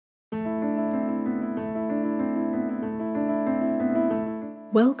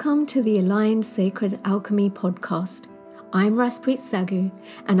Welcome to the Aligned Sacred Alchemy podcast. I'm Raspreet Sagu,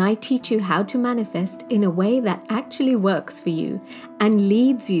 and I teach you how to manifest in a way that actually works for you and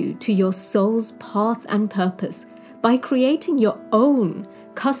leads you to your soul's path and purpose by creating your own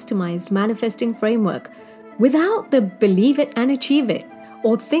customized manifesting framework without the believe it and achieve it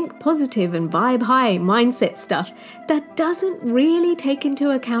or think positive and vibe high mindset stuff that doesn't really take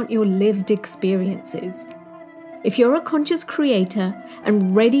into account your lived experiences. If you're a conscious creator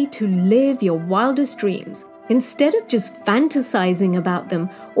and ready to live your wildest dreams, instead of just fantasizing about them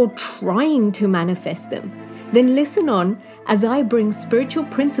or trying to manifest them, then listen on as I bring spiritual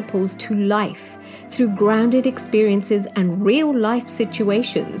principles to life through grounded experiences and real life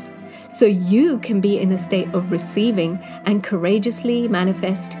situations, so you can be in a state of receiving and courageously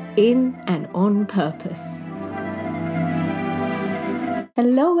manifest in and on purpose.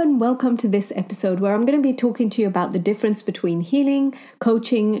 Hello and welcome to this episode where I'm going to be talking to you about the difference between healing,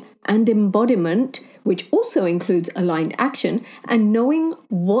 coaching, and embodiment, which also includes aligned action, and knowing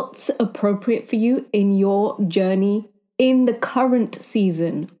what's appropriate for you in your journey in the current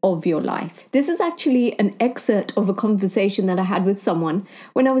season of your life. This is actually an excerpt of a conversation that I had with someone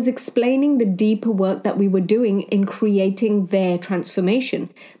when I was explaining the deeper work that we were doing in creating their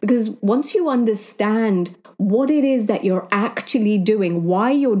transformation. Because once you understand what it is that you're actually doing, why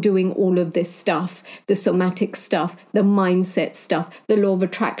you're doing all of this stuff, the somatic stuff, the mindset stuff, the law of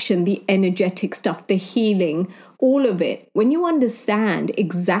attraction, the energetic stuff, the healing, all of it, when you understand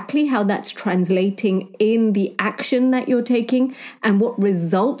exactly how that's translating in the action that you're taking and what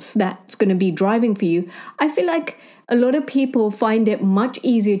results that's going to be driving for you, I feel like a lot of people find it much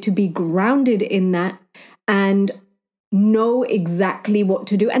easier to be grounded in that and know exactly what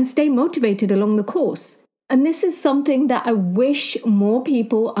to do and stay motivated along the course. And this is something that I wish more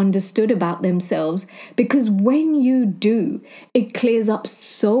people understood about themselves, because when you do, it clears up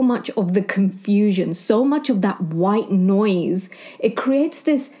so much of the confusion, so much of that white noise. It creates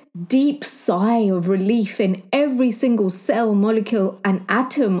this deep sigh of relief in every single cell, molecule, and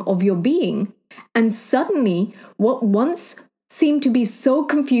atom of your being. And suddenly, what once seemed to be so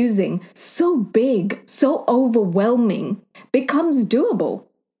confusing, so big, so overwhelming, becomes doable.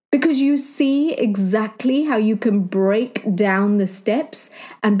 Because you see exactly how you can break down the steps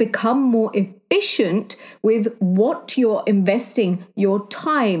and become more efficient with what you're investing your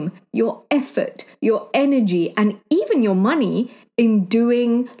time, your effort, your energy, and even your money in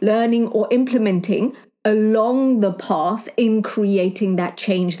doing, learning, or implementing along the path in creating that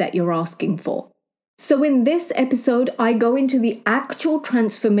change that you're asking for. So in this episode, I go into the actual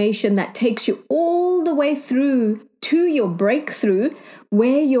transformation that takes you all the way through to your breakthrough,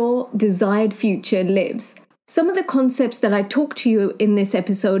 where your desired future lives. Some of the concepts that I talk to you in this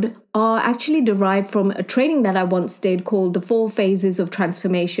episode are actually derived from a training that I once did called the 4 Phases of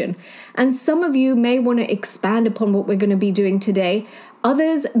Transformation. And some of you may want to expand upon what we're going to be doing today.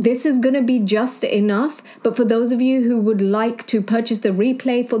 Others, this is going to be just enough. But for those of you who would like to purchase the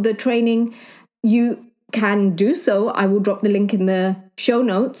replay for the training, you can do so. I will drop the link in the show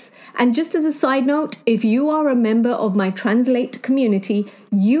notes. And just as a side note, if you are a member of my Translate community,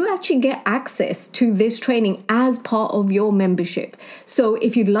 you actually get access to this training as part of your membership. So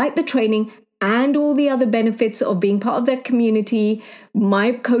if you'd like the training and all the other benefits of being part of that community,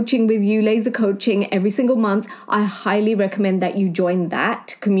 my coaching with you, laser coaching every single month, I highly recommend that you join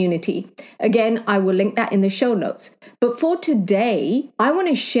that community. Again, I will link that in the show notes. But for today, I want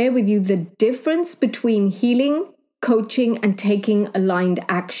to share with you the difference between healing, coaching, and taking aligned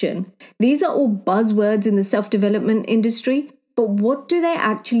action. These are all buzzwords in the self-development industry, but what do they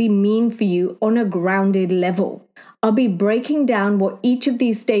actually mean for you on a grounded level? I'll be breaking down what each of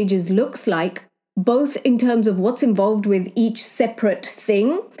these stages looks like, both in terms of what's involved with each separate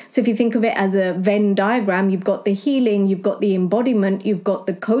thing. So if you think of it as a Venn diagram, you've got the healing, you've got the embodiment, you've got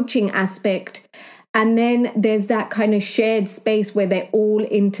the coaching aspect, and then there's that kind of shared space where they all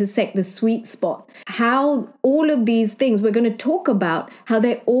intersect, the sweet spot. How all of these things, we're going to talk about how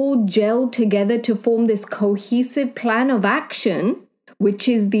they all gel together to form this cohesive plan of action, which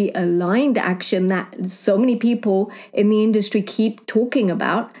is the aligned action that so many people in the industry keep talking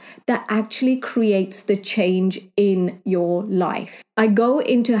about, that actually creates the change in your life. I go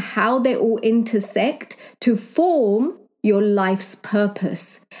into how they all intersect to form your life's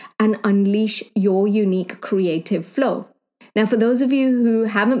purpose and unleash your unique creative flow. Now, for those of you who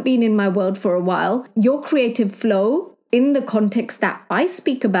haven't been in my world for a while, your creative flow, in the context that I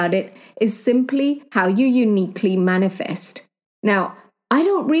speak about it, is simply how you uniquely manifest. Now, I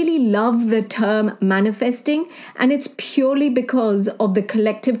don't really love the term manifesting, and it's purely because of the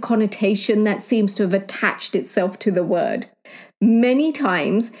collective connotation that seems to have attached itself to the word. Many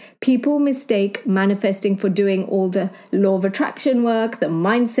times, people mistake manifesting for doing all the law of attraction work, the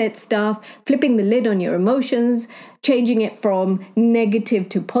mindset stuff, flipping the lid on your emotions, changing it from negative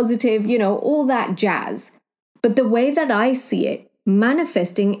to positive, all that jazz. But the way that I see it,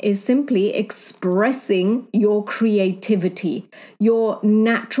 manifesting is simply expressing your creativity, your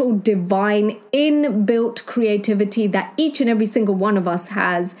natural, divine, inbuilt creativity that each and every single one of us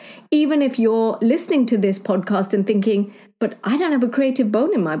has. Even if you're listening to this podcast and thinking, but I don't have a creative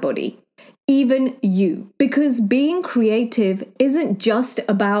bone in my body. Even you. Because being creative isn't just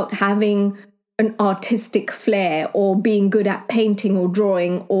about having an artistic flair or being good at painting or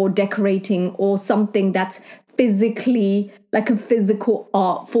drawing or decorating or something that's physically like a physical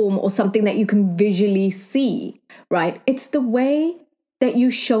art form or something that you can visually see, right? It's the way that you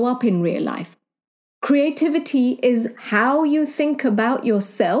show up in real life. Creativity is how you think about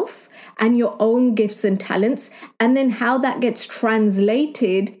yourself and your own gifts and talents, and then how that gets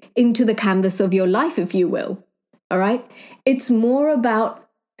translated into the canvas of your life, if you will. All right? It's more about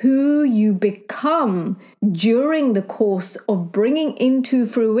who you become during the course of bringing into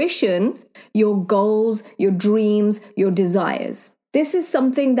fruition your goals, your dreams, your desires. This is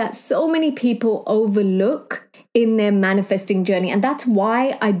something that so many people overlook in their manifesting journey. And that's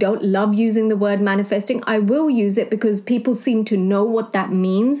why I don't love using the word manifesting. I will use it because people seem to know what that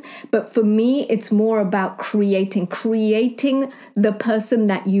means. But for me, it's more about creating the person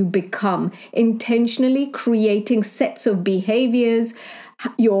that you become, intentionally creating sets of behaviors,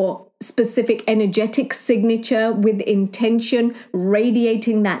 your specific energetic signature with intention,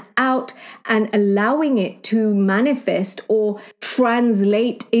 radiating that out and allowing it to manifest or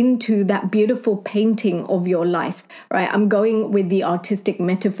translate into that beautiful painting of your life, right? I'm going with the artistic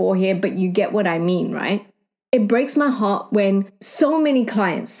metaphor here, but you get what I mean, right? It breaks my heart when so many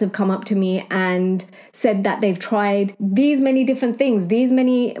clients have come up to me and said that they've tried these many different things, these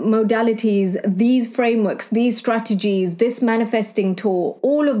many modalities, these frameworks, these strategies, this manifesting tool,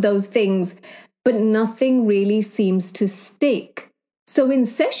 all of those things, but nothing really seems to stick. So in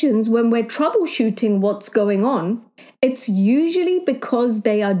sessions, when we're troubleshooting what's going on, it's usually because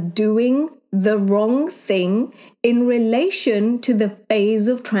they are doing the wrong thing in relation to the phase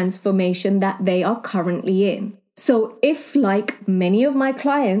of transformation that they are currently in. So if, like many of my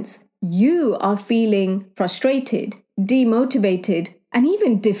clients, you are feeling frustrated, demotivated, and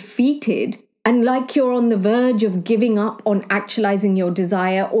even defeated, and like you're on the verge of giving up on actualizing your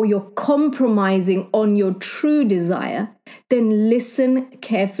desire, or you're compromising on your true desire, then listen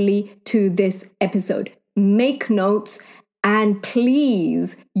carefully to this episode. Make notes. And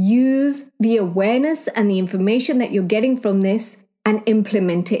please use the awareness and the information that you're getting from this and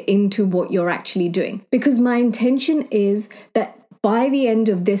implement it into what you're actually doing. Because my intention is that by the end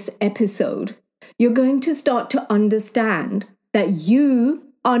of this episode, you're going to start to understand that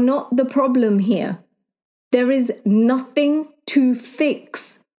you are not the problem here. There is nothing to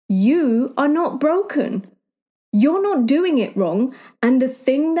fix. You are not broken. You're not doing it wrong, and the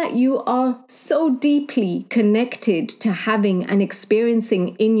thing that you are so deeply connected to having and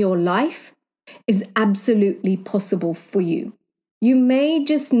experiencing in your life is absolutely possible for you. You may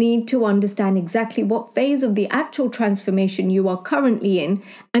just need to understand exactly what phase of the actual transformation you are currently in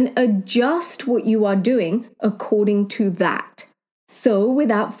and adjust what you are doing according to that. So,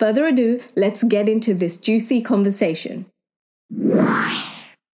 without further ado, let's get into this juicy conversation.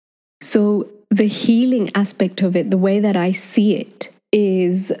 So, the healing aspect of it, the way that I see it,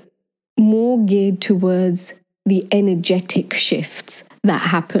 is more geared towards the energetic shifts that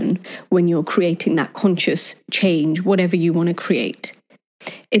happen when you're creating that conscious change, whatever you want to create.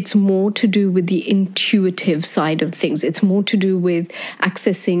 It's more to do with the intuitive side of things. It's more to do with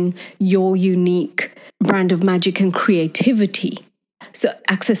accessing your unique brand of magic and creativity. So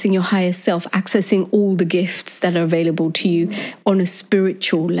accessing your higher self, accessing all the gifts that are available to you on a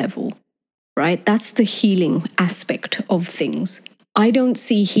spiritual level. Right? That's the healing aspect of things. I don't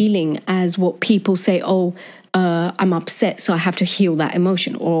see healing as what people say, I'm upset, so I have to heal that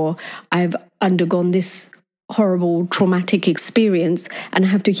emotion, or I've undergone this horrible traumatic experience and I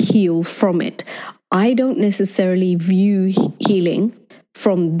have to heal from it. I don't necessarily view healing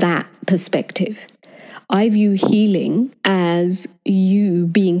from that perspective. I view healing as you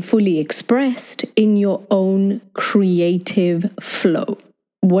being fully expressed in your own creative flow.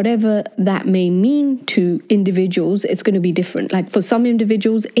 Whatever that may mean to individuals, it's going to be different. Like for some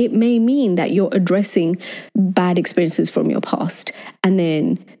individuals, it may mean that you're addressing bad experiences from your past and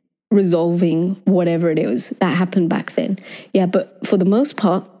then resolving whatever it is that happened back then. Yeah, but for the most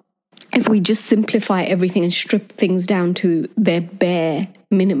part, if we just simplify everything and strip things down to their bare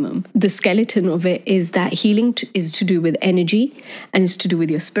minimum, the skeleton of it is that healing is to do with energy, and it's to do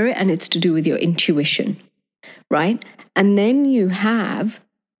with your spirit, and it's to do with your intuition, right? And then you have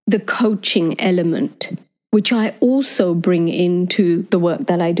the coaching element, which I also bring into the work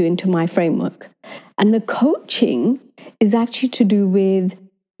that I do, into my framework. And the coaching is actually to do with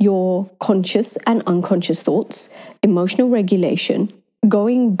your conscious and unconscious thoughts, emotional regulation,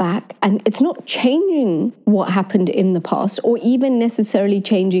 going back, and it's not changing what happened in the past or even necessarily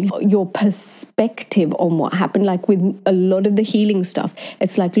changing your perspective on what happened. Like with a lot of the healing stuff,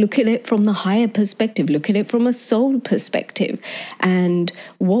 it's like, look at it from the higher perspective, look at it from a soul perspective. And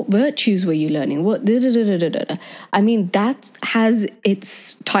what virtues were you learning? What I mean, that has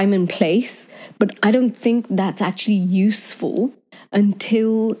its time and place, but I don't think that's actually useful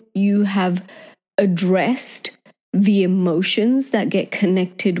until you have addressed the emotions that get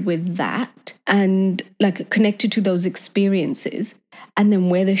connected with that, and like connected to those experiences, and then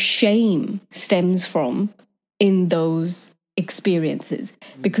where the shame stems from in those experiences,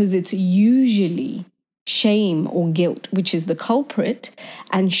 because it's usually shame or guilt which is the culprit,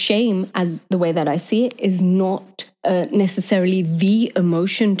 and shame, as the way that I see it, is not necessarily the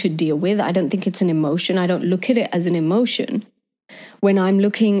emotion to deal with. I don't think it's an emotion. I don't look at it as an emotion. When I'm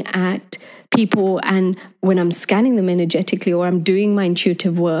looking at people and when I'm scanning them energetically, or I'm doing my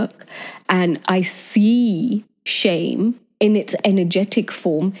intuitive work and I see shame in its energetic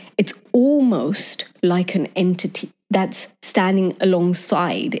form, it's almost like an entity that's standing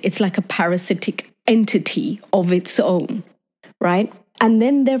alongside. It's like a parasitic entity of its own, right? And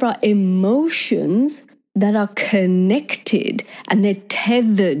then there are emotions that are connected and they're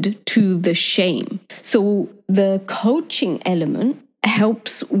tethered to the shame. So the coaching element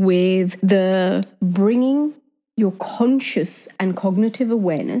helps with the bringing your conscious and cognitive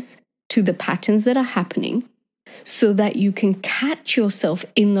awareness to the patterns that are happening, so that you can catch yourself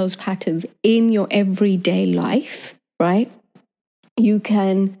in those patterns in your everyday life, right? You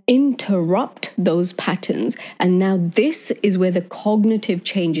can interrupt those patterns. And now this is where the cognitive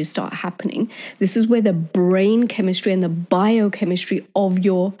changes start happening. This is where the brain chemistry and the biochemistry of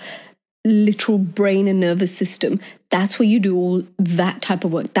your literal brain and nervous system, that's where you do all that type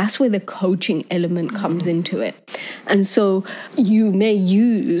of work. That's where the coaching element comes into it. And so you may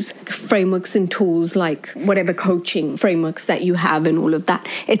use frameworks and tools like whatever coaching frameworks that you have and all of that.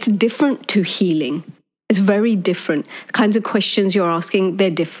 It's different to healing. It's very different. The kinds of questions you're asking,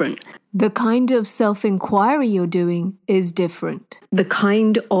 they're different. The kind of self-inquiry you're doing is different. The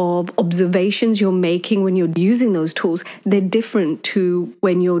kind of observations you're making when you're using those tools, they're different to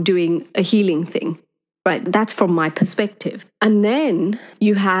when you're doing a healing thing, right? That's from my perspective. And then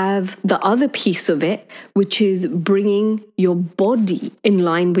you have the other piece of it, which is bringing your body in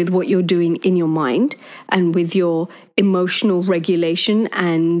line with what you're doing in your mind and with your emotional regulation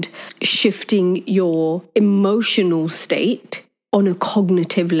and shifting your emotional state on a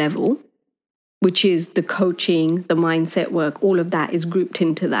cognitive level, which is the coaching, the mindset work, all of that is grouped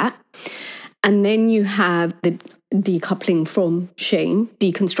into that. And then you have the decoupling from shame,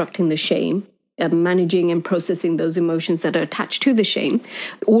 deconstructing the shame, managing and processing those emotions that are attached to the shame.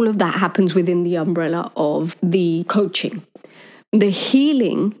 All of that happens within the umbrella of the coaching. The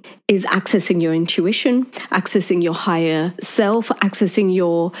healing is accessing your intuition, accessing your higher self, accessing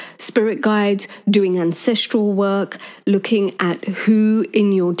your spirit guides, doing ancestral work, looking at who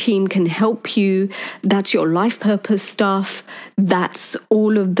in your team can help you. That's your life purpose stuff. That's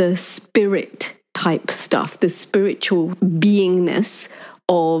all of the spirit type stuff, the spiritual beingness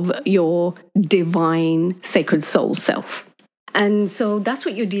of your divine sacred soul self. And so that's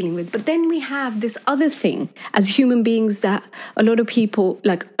what you're dealing with. But then we have this other thing as human beings that a lot of people,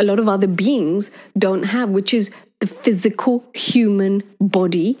 like a lot of other beings, don't have, which is the physical human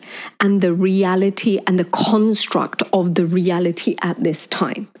body and the reality and the construct of the reality at this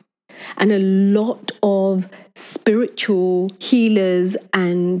time. And a lot of spiritual healers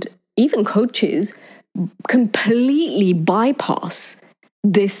and even coaches completely bypass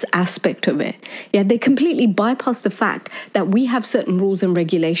this aspect of it. Yeah, they completely bypass the fact that we have certain rules and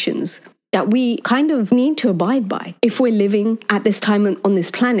regulations that we kind of need to abide by if we're living at this time on this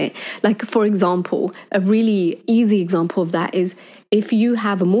planet. Like, for example, a really easy example of that is if you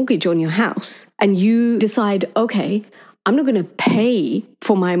have a mortgage on your house and you decide, okay, I'm not going to pay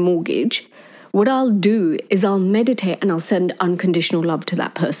for my mortgage. What I'll do is I'll meditate and I'll send unconditional love to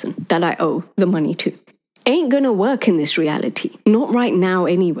that person that I owe the money to. ain't gonna work in this reality. Not right now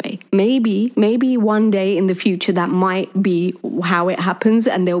anyway. Maybe one day in the future that might be how it happens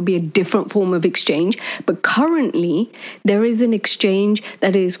and there'll be a different form of exchange. But currently there is an exchange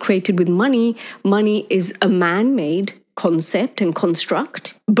that is created with money. Money is a man-made concept and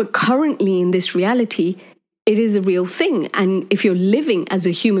construct. But currently in this reality, it is a real thing. And if you're living as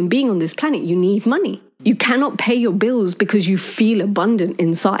a human being on this planet, you need money. You cannot pay your bills because you feel abundant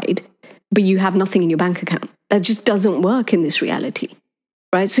inside, but you have nothing in your bank account. That just doesn't work in this reality,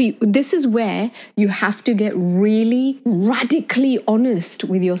 right? So this is where you have to get really radically honest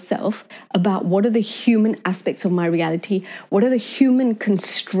with yourself about what are the human aspects of my reality, what are the human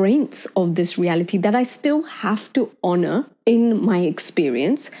constraints of this reality that I still have to honor in my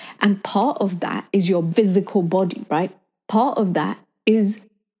experience. And part of that is your physical body, right? Part of that is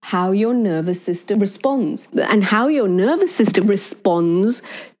how your nervous system responds. And how your nervous system responds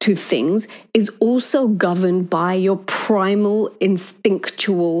to things is also governed by your primal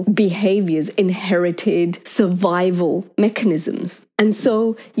instinctual behaviors, inherited survival mechanisms. And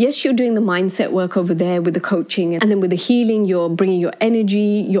so, yes, you're doing the mindset work over there with the coaching, and then with the healing, you're bringing your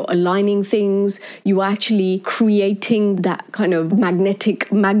energy, you're aligning things, you're actually creating that kind of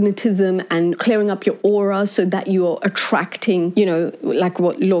magnetism and clearing up your aura so that you're attracting, like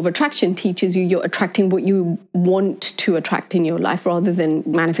what law of attraction teaches you, you're attracting what you want to attract in your life rather than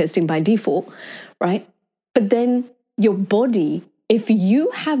manifesting by default, right? But then your body, if you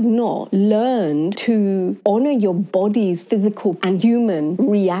have not learned to honor your body's physical and human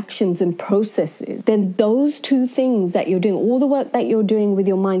reactions and processes, then those two things that you're doing, all the work that you're doing with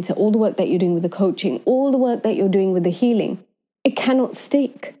your mindset, all the work that you're doing with the coaching, all the work that you're doing with the healing, it cannot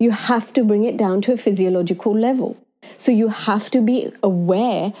stick. You have to bring it down to a physiological level. So you have to be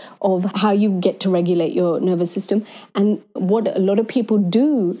aware of how you get to regulate your nervous system. And what a lot of people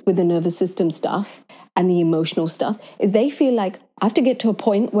do with the nervous system stuff and the emotional stuff is they feel like I have to get to a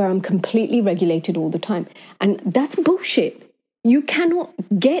point where I'm completely regulated all the time. And that's bullshit. You cannot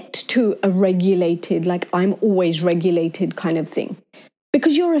get to a regulated, like I'm always regulated kind of thing.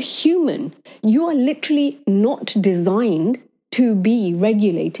 Because you're a human. You are literally not designed to be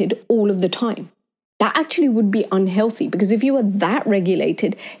regulated all of the time. That actually would be unhealthy, because if you were that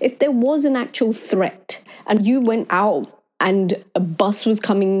regulated, if there was an actual threat and you went out and a bus was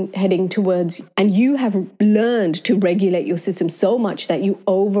heading towards you, and you have learned to regulate your system so much that you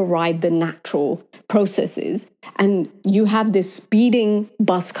override the natural processes, and you have this speeding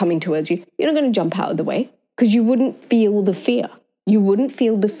bus coming towards you, you're not going to jump out of the way because you wouldn't feel the fear. You wouldn't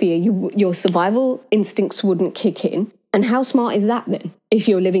feel the fear. Your survival instincts wouldn't kick in. And how smart is that then if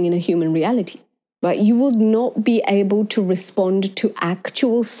you're living in a human reality? Right? You will not be able to respond to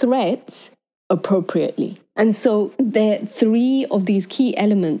actual threats appropriately. And so there are three of these key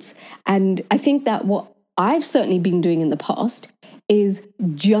elements. And I think that what I've certainly been doing in the past is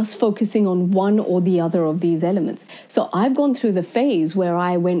just focusing on one or the other of these elements. So I've gone through the phase where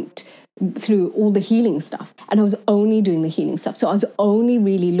I went through all the healing stuff, and I was only doing the healing stuff. So I was only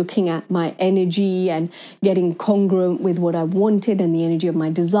really looking at my energy and getting congruent with what I wanted and the energy of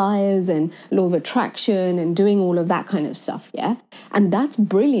my desires and law of attraction and doing all of that kind of stuff. Yeah. And that's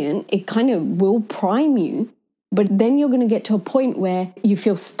brilliant. It kind of will prime you, but then you're going to get to a point where you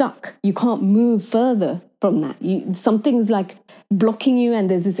feel stuck. You can't move further from that. Something's like blocking you, and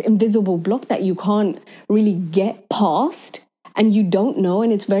there's this invisible block that you can't really get past. And you don't know,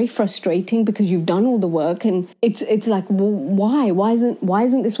 and it's very frustrating because you've done all the work, and it's like, well, why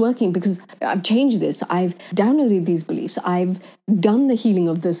isn't this working? Because I've changed this, I've downloaded these beliefs, I've done the healing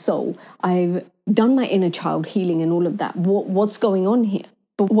of the soul, I've done my inner child healing and all of that. What's going on here?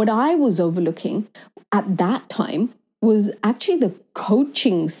 But what I was overlooking at that time was actually the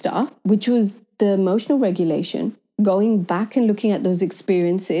coaching stuff, which was the emotional regulation, going back and looking at those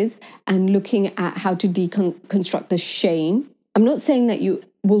experiences and looking at how to deconstruct the shame. I'm not saying that you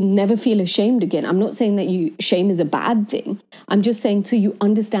will never feel ashamed again. I'm not saying that shame is a bad thing. I'm just saying so you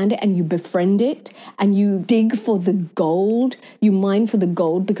understand it and you befriend it and you dig for the gold, you mine for the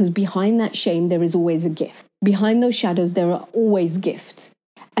gold, because behind that shame, there is always a gift. Behind those shadows, there are always gifts.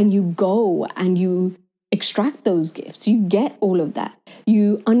 And you go and you extract those gifts. You get all of that.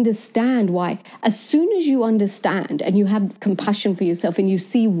 You understand why. As soon as you understand and you have compassion for yourself and you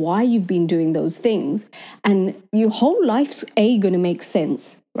see why you've been doing those things, and your whole life's A, going to make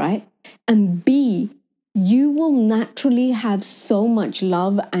sense, right? And B, you will naturally have so much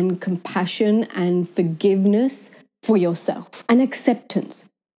love and compassion and forgiveness for yourself and acceptance.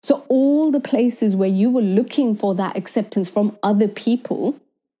 So all the places where you were looking for that acceptance from other people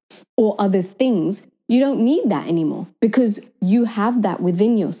or other things, you don't need that anymore because you have that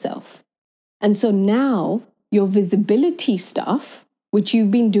within yourself. And so now your visibility stuff, which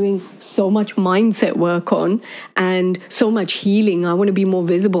you've been doing so much mindset work on and so much healing. I want to be more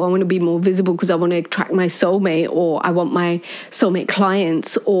visible. I want to be more visible because I want to attract my soulmate, or I want my soulmate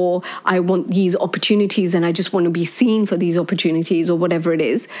clients, or I want these opportunities and I just want to be seen for these opportunities, or whatever it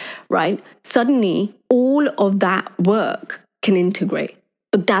is, right? Suddenly, all of that work can integrate.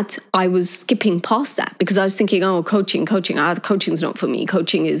 But I was skipping past that because I was thinking, coaching's not for me.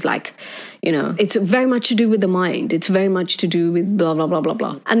 Coaching is like, it's very much to do with the mind. It's very much to do with blah, blah, blah, blah,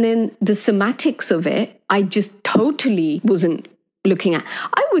 blah. And then the somatics of it, I just totally wasn't looking at.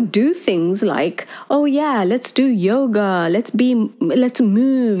 I would do things like, let's do yoga. Let's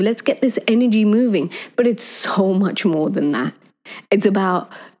move. Let's get this energy moving. But it's so much more than that. It's about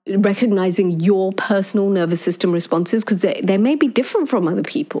recognizing your personal nervous system responses, because they may be different from other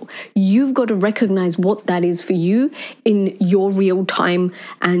people. You've got to recognize what that is for you in your real time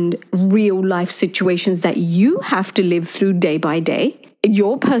and real life situations that you have to live through day by day,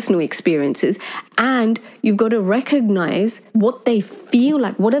 your personal experiences. And you've got to recognize what they feel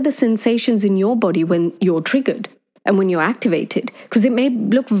like. What are the sensations in your body when you're triggered and when you're activated? Because it may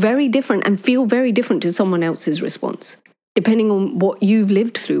look very different and feel very different to someone else's response, depending on what you've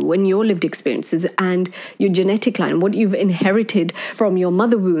lived through, when your lived experiences and your genetic line, what you've inherited from your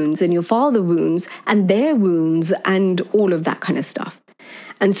mother wounds and your father wounds and their wounds and all of that kind of stuff.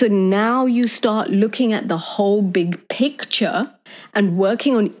 And so now you start looking at the whole big picture and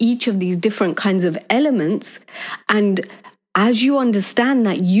working on each of these different kinds of elements. And as you understand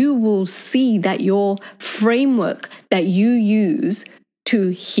that, you will see that your framework that you use to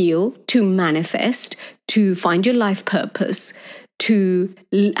heal, to manifest, to find your life purpose, to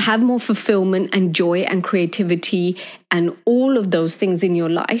have more fulfillment and joy and creativity and all of those things in your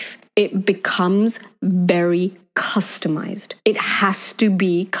life, it becomes very customized. It has to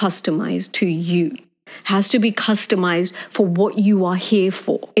be customized to you. It has to be customized for what you are here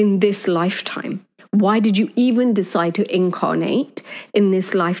for in this lifetime. Why did you even decide to incarnate in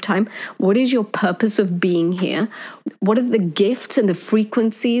this lifetime? What is your purpose of being here? What are the gifts and the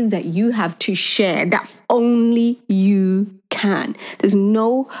frequencies that you have to share that only you can? There's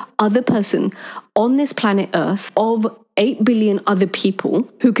no other person on this planet Earth of 8 billion other people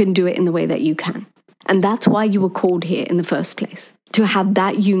who can do it in the way that you can. And that's why you were called here in the first place, to have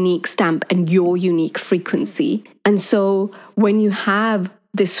that unique stamp and your unique frequency. And so when you have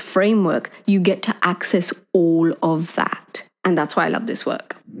this framework, you get to access all of that. And that's why I love this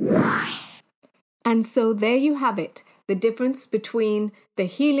work. And so there you have it, the difference between the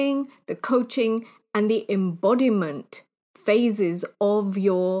healing, the coaching, and the embodiment phases of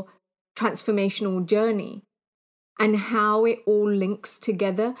your transformational journey, and how it all links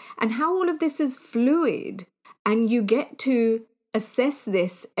together, and how all of this is fluid, and you get to assess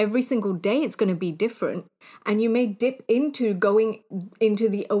this every single day. It's going to be different. And you may dip into going into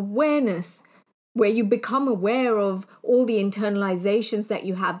the awareness where you become aware of all the internalizations that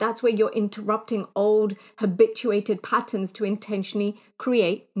you have. That's where you're interrupting old habituated patterns to intentionally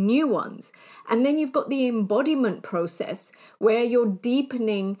create new ones. And then you've got the embodiment process where you're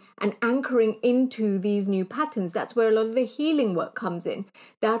deepening and anchoring into these new patterns. That's where a lot of the healing work comes in.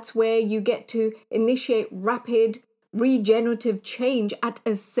 That's where you get to initiate rapid regenerative change at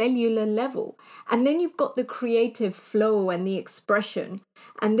a cellular level. And then you've got the creative flow and the expression.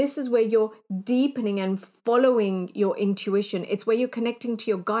 And this is where you're deepening and following your intuition. It's where you're connecting to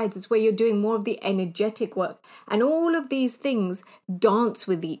your guides. It's where you're doing more of the energetic work. And all of these things dance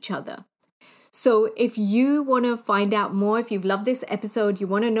with each other. So if you want to find out more, if you've loved this episode, you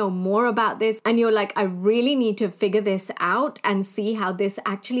want to know more about this, and you're like, I really need to figure this out and see how this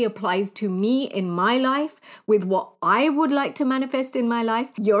actually applies to me in my life with what I would like to manifest in my life,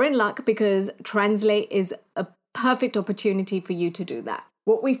 you're in luck, because Translate is a perfect opportunity for you to do that.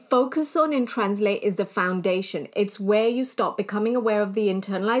 What we focus on in Translate is the foundation. It's where you start becoming aware of the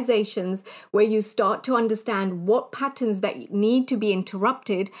internalizations, where you start to understand what patterns that need to be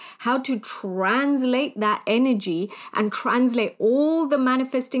interrupted, how to translate that energy and translate all the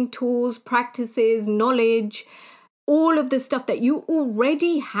manifesting tools, practices, knowledge, all of the stuff that you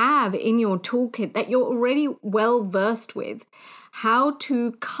already have in your toolkit, that you're already well versed with, how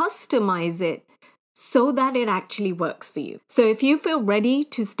to customize it so that it actually works for you. So if you feel ready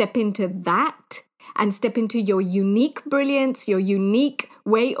to step into that and step into your unique brilliance, your unique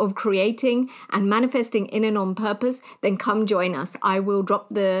way of creating and manifesting in and on purpose, then come join us. I will drop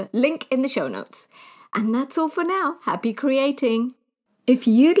the link in the show notes. And that's all for now. Happy creating. If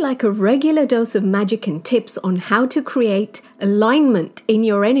you'd like a regular dose of magic and tips on how to create alignment in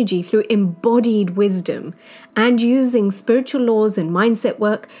your energy through embodied wisdom and using spiritual laws and mindset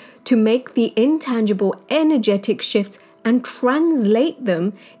work to make the intangible energetic shifts and translate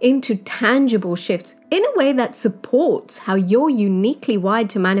them into tangible shifts in a way that supports how you're uniquely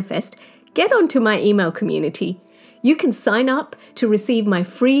wired to manifest, get onto my email community. You can sign up to receive my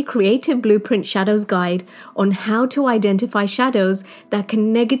free Creative Blueprint Shadows guide on how to identify shadows that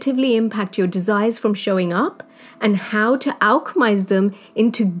can negatively impact your desires from showing up and how to alchemize them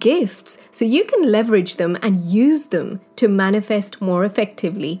into gifts so you can leverage them and use them to manifest more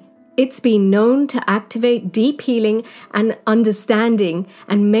effectively. It's been known to activate deep healing and understanding,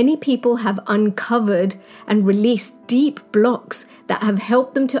 and many people have uncovered and released deep blocks that have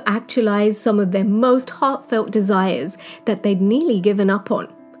helped them to actualize some of their most heartfelt desires that they'd nearly given up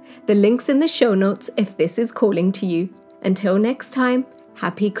on. The link's in the show notes if this is calling to you. Until next time,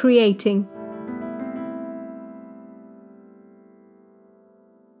 happy creating.